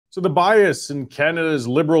So the bias in Canada's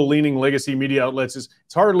liberal-leaning legacy media outlets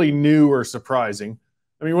it's hardly new or surprising.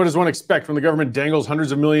 I mean, what does one expect when the government dangles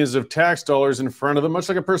hundreds of millions of tax dollars in front of them, much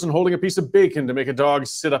like a person holding a piece of bacon to make a dog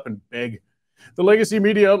sit up and beg? The legacy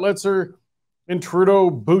media outlets are in Trudeau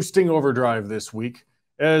boosting overdrive this week,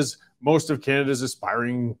 as most of Canada's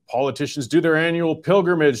aspiring politicians do their annual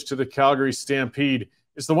pilgrimage to the Calgary Stampede.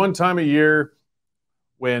 It's the one time a year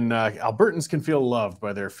when Albertans can feel loved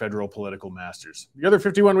by their federal political masters. The other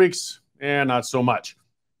 51 weeks, not so much.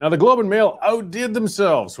 Now, the Globe and Mail outdid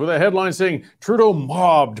themselves with a headline saying, Trudeau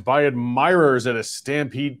mobbed by admirers at a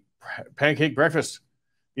Stampede pancake breakfast.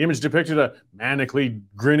 The image depicted a manically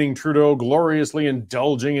grinning Trudeau gloriously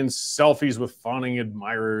indulging in selfies with fawning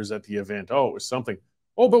admirers at the event. Oh, it was something.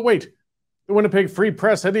 Oh, but wait. The Winnipeg Free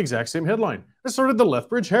Press had the exact same headline. So did the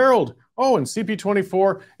Lethbridge Herald. Oh, and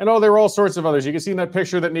CP24. And oh, there were all sorts of others. You can see in that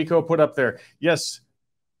picture that Nico put up there. Yes,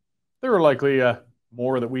 there were likely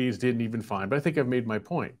more that we didn't even find. But I think I've made my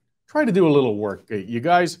point. Try to do a little work, you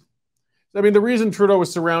guys. I mean, the reason Trudeau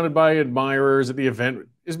was surrounded by admirers at the event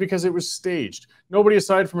is because it was staged. Nobody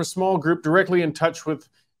aside from a small group directly in touch with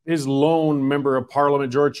his lone member of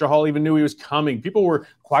parliament, George Chahal, even knew he was coming. People were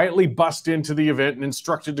quietly bussed into the event and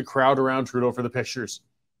instructed to crowd around Trudeau for the pictures.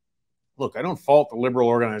 Look, I don't fault the Liberal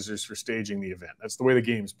organizers for staging the event. That's the way the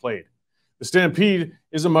game's played. The Stampede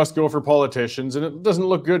is a must-go for politicians, and it doesn't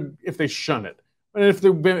look good if they shun it. And if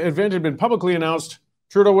the event had been publicly announced,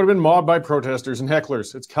 Trudeau would have been mobbed by protesters and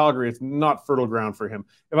hecklers. It's Calgary. It's not fertile ground for him.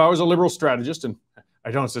 If I was a Liberal strategist, and I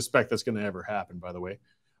don't suspect that's going to ever happen, by the way,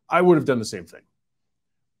 I would have done the same thing.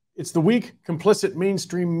 It's the weak, complicit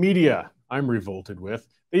mainstream media I'm revolted with.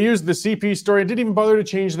 They used the CP story and didn't even bother to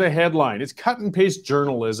change the headline. It's cut and paste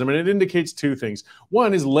journalism, and it indicates two things.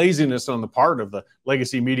 One is laziness on the part of the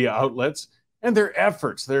legacy media outlets and their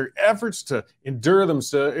efforts to endear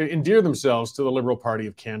themselves to the Liberal Party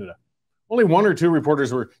of Canada. Only one or two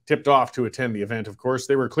reporters were tipped off to attend the event, of course.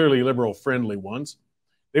 They were clearly Liberal-friendly ones.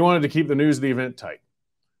 They wanted to keep the news of the event tight.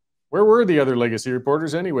 Where were the other legacy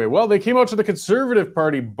reporters anyway? Well, they came out to the Conservative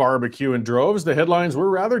Party barbecue in droves. The headlines were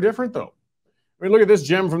rather different, though. I mean, look at this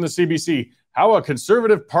gem from the CBC. How a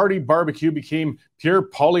Conservative Party barbecue became Pierre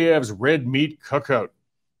Poilievre's red meat cookout.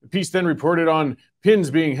 The piece then reported on pins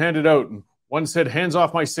being handed out. And one said, hands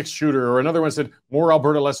off my six-shooter, or another one said, more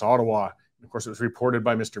Alberta, less Ottawa. And of course, it was reported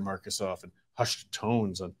by Mr. Markusoff in hushed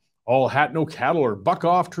tones. And all hat, no cattle, or buck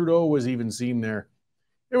off Trudeau was even seen there.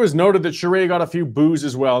 It was noted that Charest got a few boos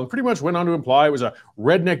as well, and pretty much went on to imply it was a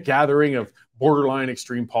redneck gathering of borderline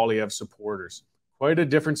extreme Poilievre supporters. Quite a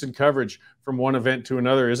difference in coverage from one event to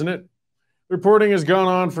another, isn't it? Reporting has gone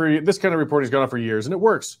on for, this kind of reporting has gone on for years, and it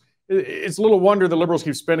works. It's little wonder the Liberals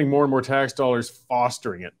keep spending more and more tax dollars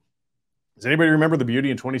fostering it. Does anybody remember the beauty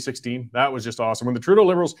in 2016? That was just awesome. When the Trudeau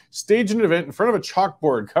Liberals staged an event in front of a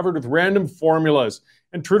chalkboard covered with random formulas,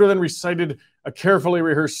 and Trudeau then recited a carefully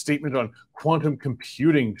rehearsed statement on quantum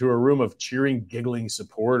computing to a room of cheering, giggling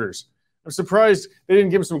supporters. I'm surprised they didn't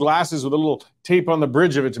give him some glasses with a little tape on the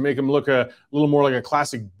bridge of it to make him look a little more like a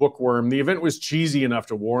classic bookworm. The event was cheesy enough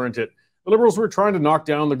to warrant it. The Liberals were trying to knock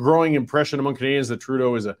down the growing impression among Canadians that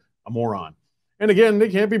Trudeau is a moron. And again, they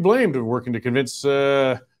can't be blamed for working to convince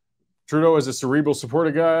Trudeau as a cerebral sort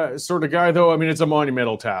of guy, though. I mean, it's a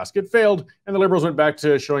monumental task. It failed, and the Liberals went back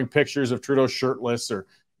to showing pictures of Trudeau shirtless or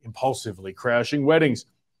impulsively crashing weddings.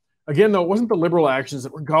 Again, though, it wasn't the Liberal actions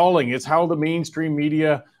that were galling. It's how the mainstream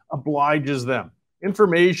media obliges them.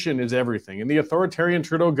 Information is everything, and the authoritarian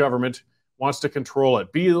Trudeau government wants to control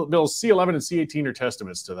it. Bills C11 and C18 are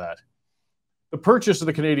testaments to that. The purchase of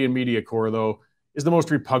the Canadian Media Corps, though, is the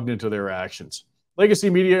most repugnant of their actions. Legacy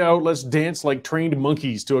media outlets dance like trained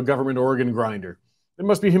monkeys to a government organ grinder. It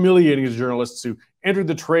must be humiliating to journalists who entered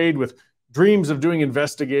the trade with dreams of doing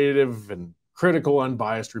investigative and critical,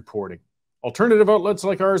 unbiased reporting. Alternative outlets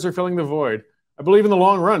like ours are filling the void. I believe in the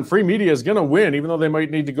long run, free media is going to win, even though they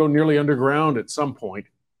might need to go nearly underground at some point.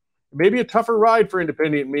 It may be a tougher ride for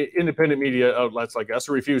independent media outlets like us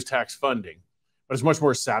who refuse tax funding, but it's much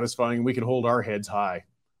more satisfying and we can hold our heads high.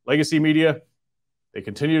 Legacy media, they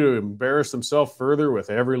continue to embarrass themselves further with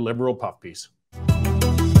every Liberal puff piece.